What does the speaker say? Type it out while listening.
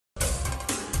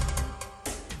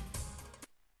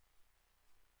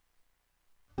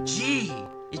Gee,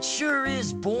 it sure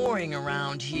is boring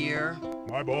around here.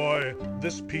 My boy,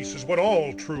 this peace is what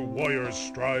all true warriors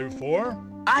strive for.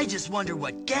 I just wonder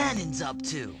what Ganon's up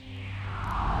to.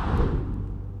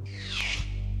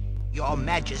 Your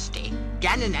Majesty,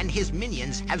 Ganon and his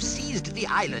minions have seized the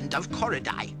island of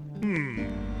Korodai.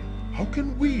 How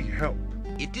can we help?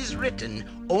 It is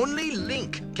written, only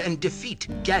Link can defeat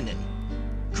Ganon.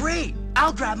 Great!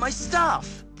 I'll grab my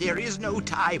stuff! There is no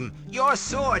time. Your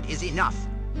sword is enough.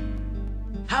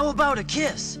 How about a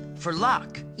kiss? For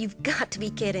luck? You've got to be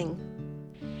kidding.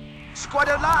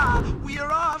 Squadala, we are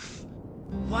off!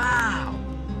 Wow!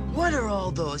 What are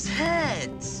all those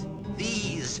heads?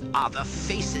 These are the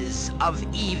faces of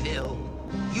evil.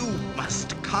 You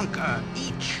must conquer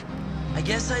each. I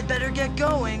guess I'd better get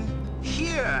going.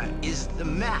 Here is the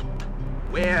map.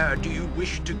 Where do you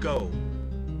wish to go?